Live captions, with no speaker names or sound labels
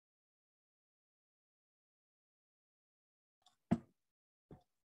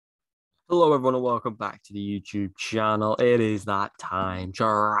Hello, everyone, and welcome back to the YouTube channel. It is that time.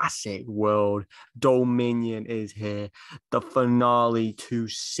 Jurassic World Dominion is here. The finale to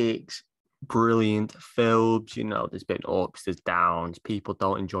six brilliant films. There's been ups, there's downs. People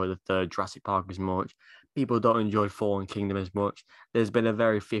don't enjoy the third Jurassic Park as much. People don't enjoy Fallen Kingdom as much. There's been a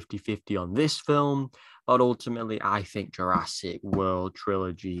very 50-50 on this film. But ultimately, I think Jurassic World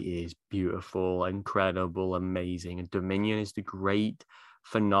trilogy is beautiful, incredible, amazing. And Dominion is the great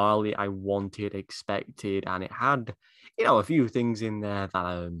finale I wanted, expected, and it had, a few things in there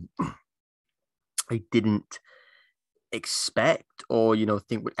that I didn't expect or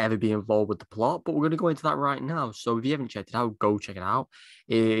think would ever be involved with the plot. But we're going to go into that right now. So if you haven't checked it out, go check it out.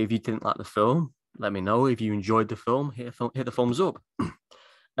 If you didn't like the film, let me know. If you enjoyed the film, hit the thumbs up.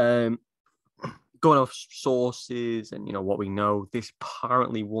 um, Going off sources and what we know, this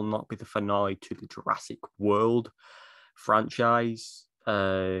apparently will not be the finale to the Jurassic World franchise.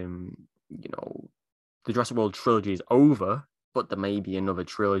 The Jurassic World trilogy is over, but there may be another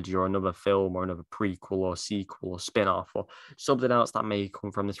trilogy or another film or another prequel or sequel or spin-off or something else that may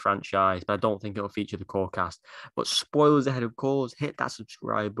come from this franchise, but I don't think it'll feature the core cast. But spoilers ahead, of course, hit that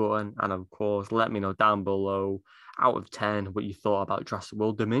subscribe button, and of course, let me know down below, out of 10, what you thought about Jurassic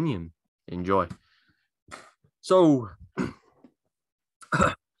World Dominion. Enjoy. So,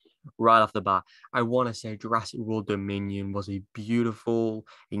 right off the bat, I want to say Jurassic World Dominion was a beautiful,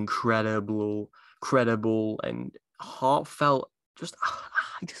 incredible, credible, and heartfelt.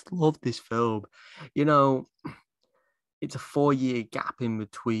 I just love this film. You know, it's a 4 year gap in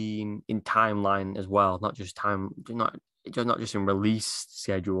between in timeline as well, not just just in release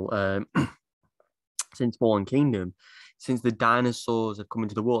schedule. Since Fallen Kingdom, since the dinosaurs have come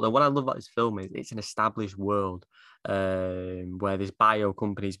into the world. And what I love about this film is it's an established world where this bio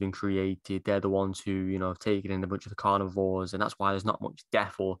company's been created. They're the ones who, have taken in a bunch of the carnivores. And that's why there's not much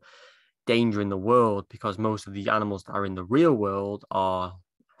death or danger in the world, because most of the animals that are in the real world are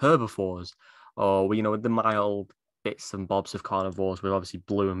herbivores or, the mild bits and bobs of carnivores, with obviously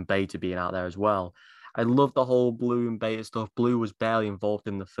Blue and Beta being out there as well. I love the whole Blue and Beta stuff. Blue was barely involved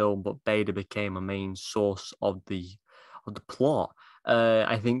in the film, but Beta became a main source of the plot.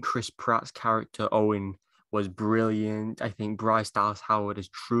 I think Chris Pratt's character Owen was brilliant. I think Bryce Dallas Howard has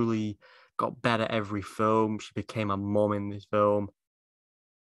truly got better every film. She became a mom in this film.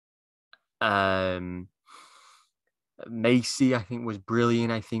 Macy, I think, was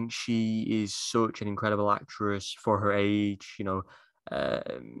brilliant. I think she is such an incredible actress for her age. I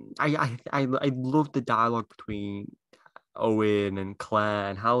love the dialogue between Owen and Claire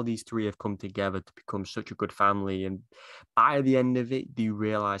and how these three have come together to become such a good family. And by the end of it, you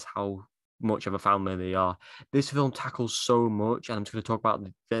realize how much of a family they are. This film tackles so much, and I'm just going to talk about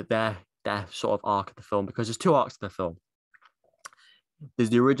their sort of arc of the film, because there's two arcs of the film. There's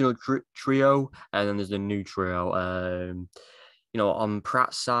the original trio, and then there's the new trio. On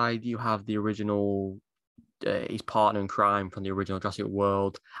Pratt's side, you have the original, his partner in crime from the original Jurassic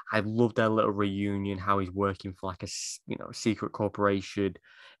World. I love their little reunion, how he's working for like a secret corporation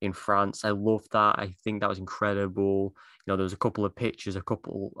in France. I love that. I think that was incredible. There was a couple of pictures, a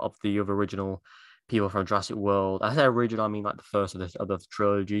couple of the other original people from Jurassic World. I say original, I mean like the first of the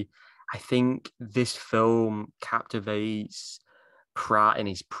trilogy. I think this film captivates Pratt in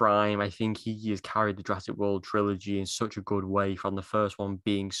his prime. I think he has carried the Jurassic World trilogy in such a good way, from the first one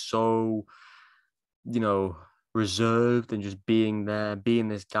being so, reserved and just being there, being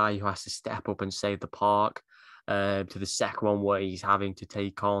this guy who has to step up and save the park, to the second one where he's having to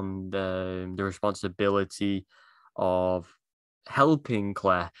take on the responsibility of helping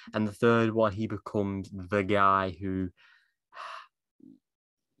Claire, and the third one he becomes the guy who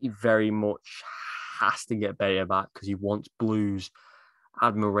he very much has to get Beta back because he wants Blue's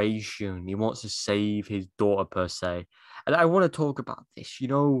admiration. He wants to save his daughter, per se. And I want to talk about this.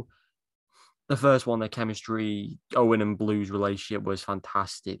 The first one, the chemistry, Owen and Blue's relationship was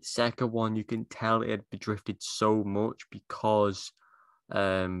fantastic. The second one, you can tell it had drifted so much because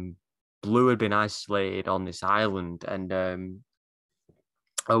Blue had been isolated on this island, and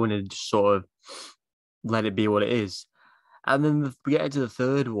Owen had just sort of let it be what it is. And then we get into the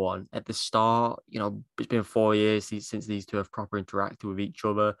third one at the start. It's been 4 years since these two have proper interacted with each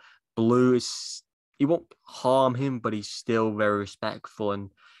other. Blue he won't harm him, but he's still very respectful,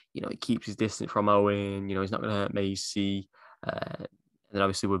 and he keeps his distance from Owen. He's not going to hurt Macy. And then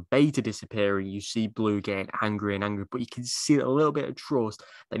obviously with Beta disappearing, you see Blue getting angry and angry, but you can see a little bit of trust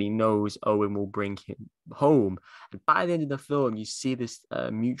that he knows Owen will bring him home. And by the end of the film, you see this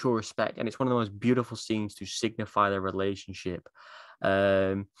mutual respect, and it's one of the most beautiful scenes to signify their relationship.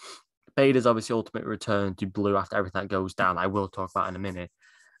 Beta's obviously ultimate return to Blue after everything that goes down, I will talk about in a minute.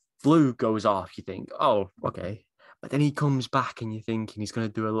 Blue goes off, you think, oh, okay. But then he comes back and you're thinking he's going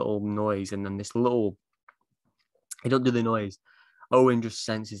to do a little noise. And then he don't do the noise. Owen just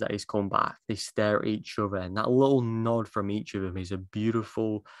senses that he's come back. They stare at each other. And that little nod from each of them is a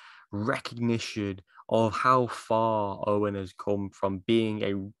beautiful recognition of how far Owen has come from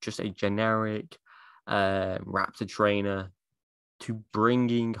being just a generic raptor trainer to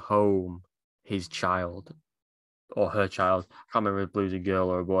bringing home his child or her child. I can't remember if Blue's a girl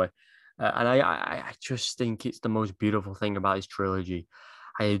or a boy. And I just think it's the most beautiful thing about his trilogy.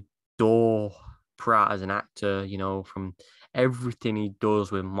 I adore Pratt as an actor, from everything he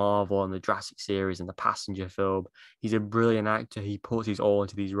does with Marvel and the Jurassic series and the Passenger film. He's a brilliant actor. He puts his all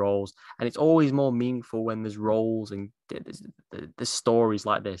into these roles. And it's always more meaningful when there's roles and there's stories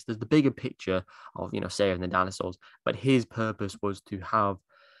like this. There's the bigger picture of, saving the dinosaurs. But his purpose was to have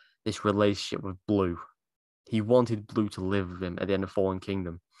this relationship with Blue. He wanted Blue to live with him at the end of Fallen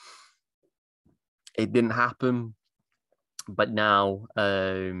Kingdom. It didn't happen, but now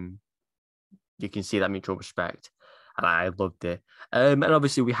you can see that mutual respect, and I loved it. And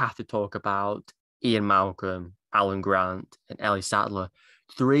obviously, we have to talk about Ian Malcolm, Alan Grant, and Ellie Sattler.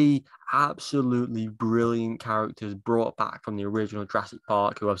 Three absolutely brilliant characters brought back from the original Jurassic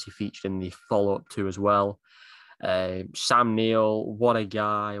Park, who obviously featured in the follow-up to as well. Sam Neill, what a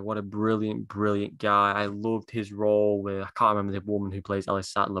guy, what a brilliant, brilliant guy. I loved his role with, I can't remember the woman who plays Ellie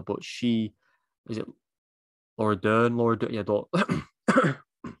Sattler, but is it Laura Dern? Laura Dern, yeah,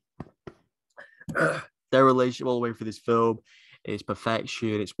 their relationship all the way through this film is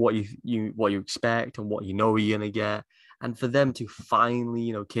perfection. It's what you expect and what you're gonna get. And for them to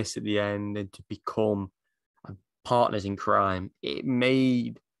finally, kiss at the end and to become partners in crime, it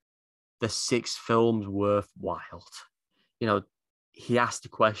made the 6 films worthwhile. He asked the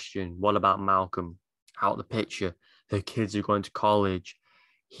question, what about Malcolm? Out of the picture, her kids are going to college.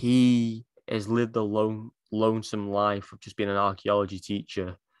 He has lived a lonesome life of just being an archaeology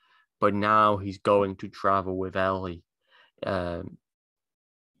teacher, but now he's going to travel with Ellie.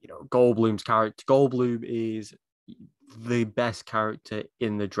 Goldblum's character. Goldblum is the best character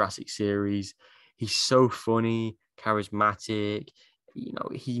in the Jurassic series. He's so funny, charismatic.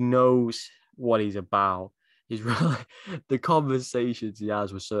 He knows what he's about. He's really the conversations he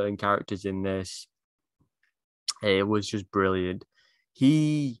has with certain characters in this. It was just brilliant.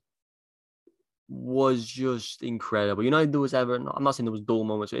 He was just incredible. If there was ever, I'm not saying there was dull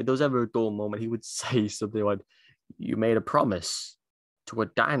moments, but if there was ever a dull moment, he would say something like, "You made a promise to a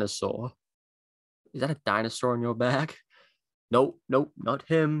dinosaur. Is that a dinosaur on your back?" Nope, not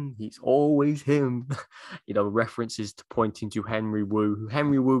him. He's always him. References to pointing to Henry Wu.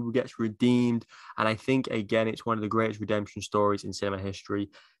 Henry Wu gets redeemed. And I think, again, it's one of the greatest redemption stories in cinema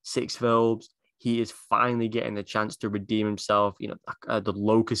history. 6 films. He is finally getting the chance to redeem himself. The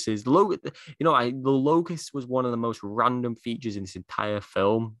locusts. The locust was one of the most random features in this entire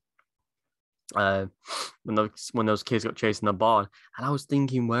film. When those kids got chased in the barn, and I was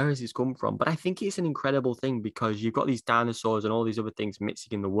thinking, where has this come from? But I think it's an incredible thing because you've got these dinosaurs and all these other things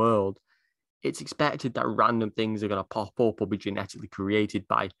mixing in the world. It's expected that random things are going to pop up or be genetically created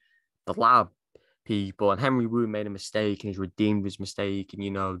by the lab people. And Henry Wu made a mistake and he's redeemed his mistake. And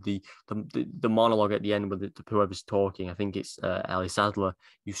the monologue at the end with whoever's talking, I think it's Ellie Sattler.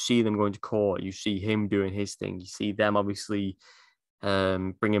 You see them going to court. You see him doing his thing. You see them obviously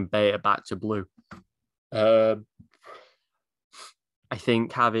bringing Beta back to Blue. I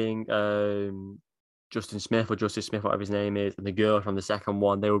think having Justin Smith or Justice Smith, whatever his name is, and the girl from the second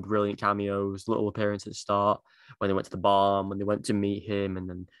one, they were brilliant cameos, little appearance at the start when they went to the barn, when they went to meet him, and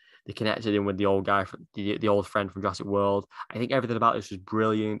then they connected him with the old guy, the old friend from Jurassic World. I think everything about this was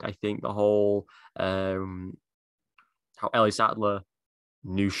brilliant. I think the whole how Ellie Sattler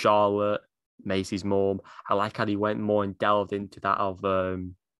knew Charlotte, Macy's mom. I like how he went more and delved into that of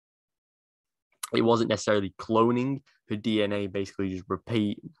it wasn't necessarily cloning her DNA, basically just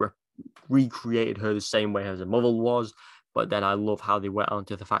recreated her the same way as her mother was. But then I love how they went on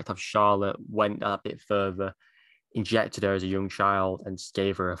to the fact of Charlotte went a bit further, injected her as a young child and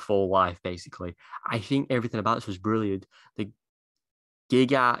gave her a full life, basically. I think everything about this was brilliant. The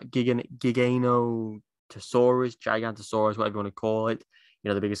Gigantosaurus, whatever you want to call it,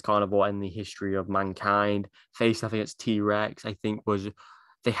 the biggest carnivore in the history of mankind, faced off against T-Rex, I think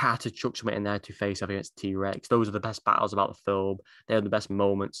they had to chuck something in there to face off against T-Rex. Those are the best battles about the film. They're the best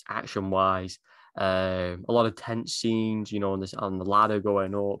moments, action-wise. A lot of tense scenes, on the ladder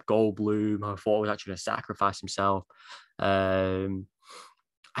going up. Goldblum, I thought was actually going to sacrifice himself. I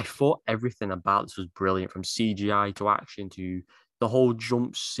thought everything about this was brilliant, from CGI to action to the whole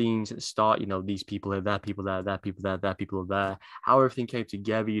jump scenes at the start, these people are there, people there, people there, people are there. How everything came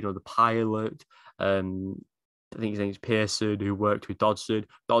together, the pilot, I think his name's Pearson, who worked with Dodson.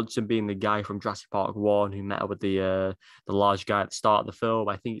 Dodson being the guy from Jurassic Park 1 who met up with the large guy at the start of the film.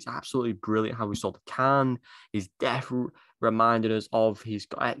 I think it's absolutely brilliant how we saw the can. His death reminded us of his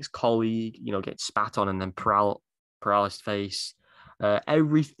ex-colleague, getting spat on and then paralysis face.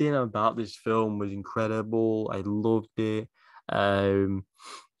 Everything about this film was incredible. I loved it. Um,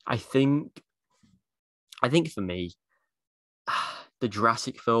 I think for me, the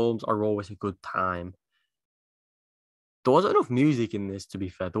Jurassic films are always a good time. There wasn't enough music in this, to be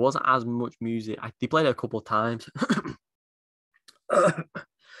fair. There wasn't as much music. They played it a couple of times.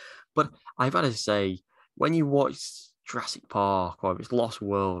 But I've got to say, when you watch Jurassic Park, or if it's Lost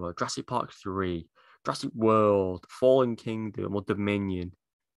World, or Jurassic Park 3, Jurassic World, Fallen Kingdom, or Dominion,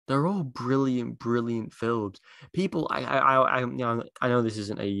 they're all brilliant, brilliant films. People, I know this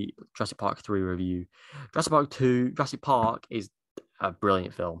isn't a Jurassic Park 3 review. Jurassic Park is a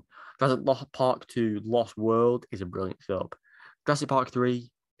brilliant film. Jurassic Park 2, Lost World is a brilliant film. Jurassic Park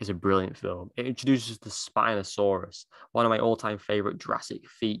 3 is a brilliant film. It introduces the Spinosaurus, one of my all-time favorite Jurassic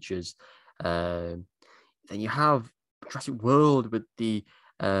features. Then you have Jurassic World with the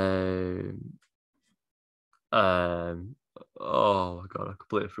oh my god, I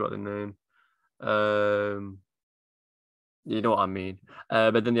completely forgot the name. You know what I mean.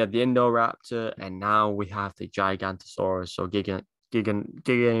 But then they had the Indoraptor, and now we have the Gigantosaurus, so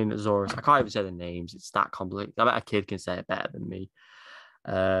Giganosaurus. I can't even say the names. It's that complicated. I bet a kid can say it better than me.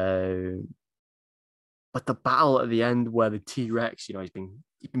 But the battle at the end where the T-Rex, he's been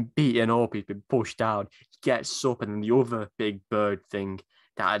beaten up, he's been pushed down, he gets up, and then the other big bird thing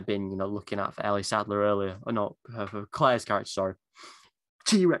that I'd been, looking at for Ellie Sadler earlier, or not, for Claire's character, sorry.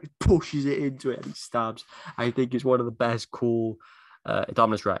 T-Rex pushes it into it and he stabs. I think it's one of the best cool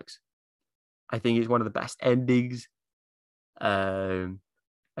Dominus Rex. I think it's one of the best endings and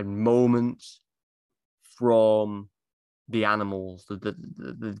moments from the animals,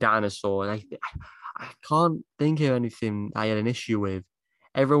 the dinosaurs. I can't think of anything I had an issue with.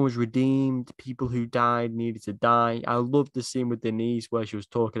 Everyone was redeemed. People who died needed to die. I loved the scene with Denise where she was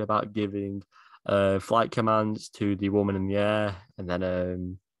talking about giving flight commands to the woman in the air. And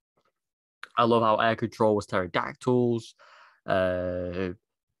then I love how air control was pterodactyls.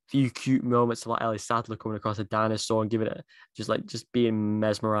 Few cute moments like Ellie Sadler coming across a dinosaur and giving it just being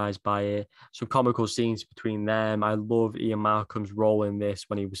mesmerized by it. Some comical scenes between them. I love Ian Malcolm's role in this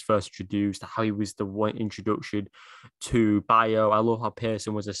when he was first introduced, how he was the one introduction to bio. I love how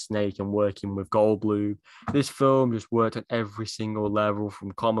Pearson was a snake and working with Goldblum. This film just worked on every single level,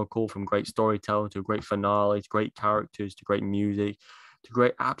 from comical, from great storytelling to a great finale, to great characters, to great music, to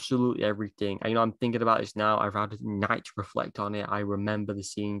great absolutely everything. And, I'm thinking about this now. I've had a night to reflect on it. I remember the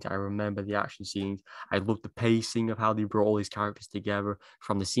scenes. I remember the action scenes. I love the pacing of how they brought all these characters together,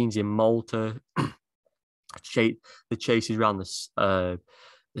 from the scenes in Malta, the chases around the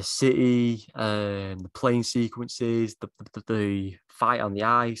city, the plane sequences, the fight on the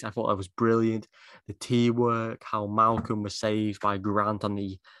ice. I thought that was brilliant. The teamwork, how Malcolm was saved by Grant on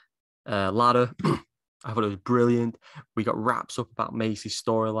the ladder. I thought it was brilliant. We got wraps up about Macy's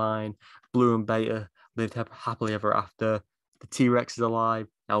storyline. Blue and Beta lived happily ever after. The T-Rex is alive.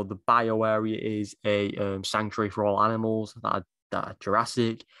 Now the bio area is a sanctuary for all animals that are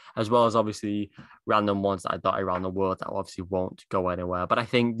Jurassic, as well as obviously random ones that are dotted around the world that obviously won't go anywhere. But I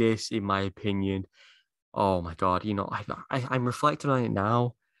think this, in my opinion, oh my God, I'm reflecting on it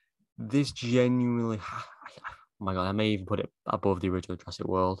now. This genuinely, oh my God, I may even put it above the original Jurassic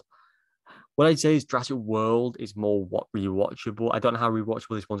World. What I'd say is Jurassic World is more rewatchable. I don't know how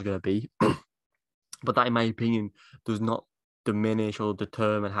rewatchable this one's going to be, but that, in my opinion, does not diminish or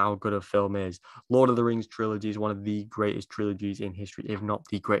determine how good a film is. Lord of the Rings trilogy is one of the greatest trilogies in history, if not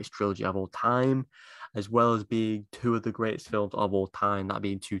the greatest trilogy of all time, as well as being two of the greatest films of all time, that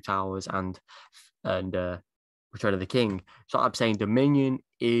being Two Towers and Return of the King. So I'm saying Dominion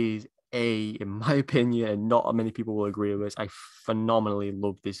is in my opinion, and not many people will agree with this, I phenomenally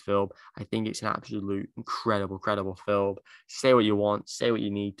love this film. I think it's an absolute incredible film. Say what you want, say what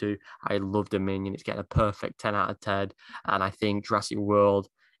you need to. I love Dominion. It's getting a perfect 10 out of 10. And I think Jurassic World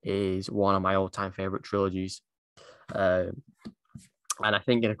is one of my all-time favorite trilogies. And I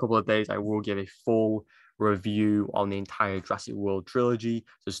think in a couple of days, I will give a full review on the entire Jurassic World trilogy.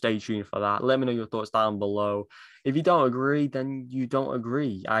 So stay tuned for that. Let me know your thoughts down below. If you don't agree, then you don't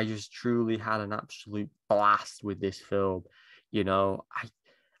agree. I just truly had an absolute blast with this film. I'm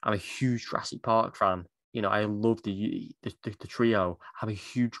a huge Jurassic Park fan. I love the trio. I'm a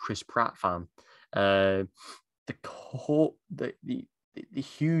huge Chris Pratt fan. the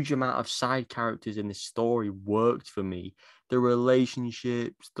huge amount of side characters in this story worked for me. The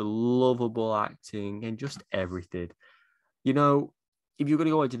relationships, the lovable acting, and just everything. You know, if you're going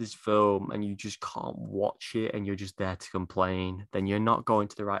to go into this film and you just can't watch it and you're just there to complain, then you're not going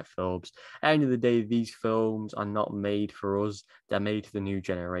to the right films. At the end of the day, these films are not made for us, they're made for the new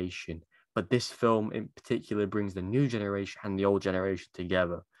generation. But this film in particular brings the new generation and the old generation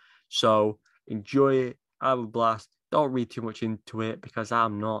together. So enjoy it, have a blast. Don't read too much into it because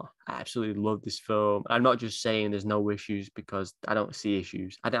I'm not. I absolutely love this film. I'm not just saying there's no issues because I don't see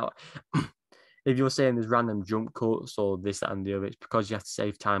issues. I don't. If you're saying there's random jump cuts or this, that, and the other, it's because you have to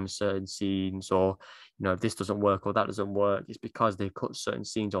save time in certain scenes, or if this doesn't work or that doesn't work, it's because they cut certain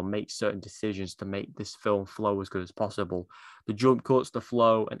scenes or make certain decisions to make this film flow as good as possible. The jump cuts, the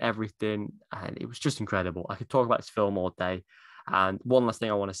flow, and everything, and it was just incredible. I could talk about this film all day. And one last thing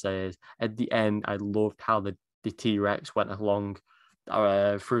I want to say is at the end, I loved how the T-Rex went along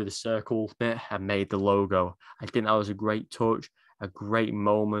through the circle bit and made the logo. I think that was a great touch, a great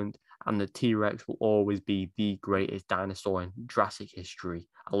moment, and the T-Rex will always be the greatest dinosaur in Jurassic history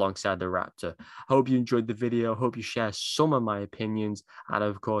alongside the raptor. I hope you enjoyed the video. Hope you share some of my opinions, and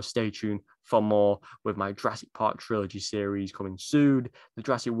of course, stay tuned for more with my Jurassic Park trilogy series coming soon, the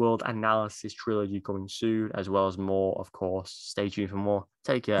Jurassic World analysis trilogy coming soon, as well as more, of course. Stay tuned for more.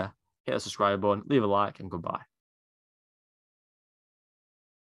 Take care, hit the subscribe button, leave a like, and goodbye.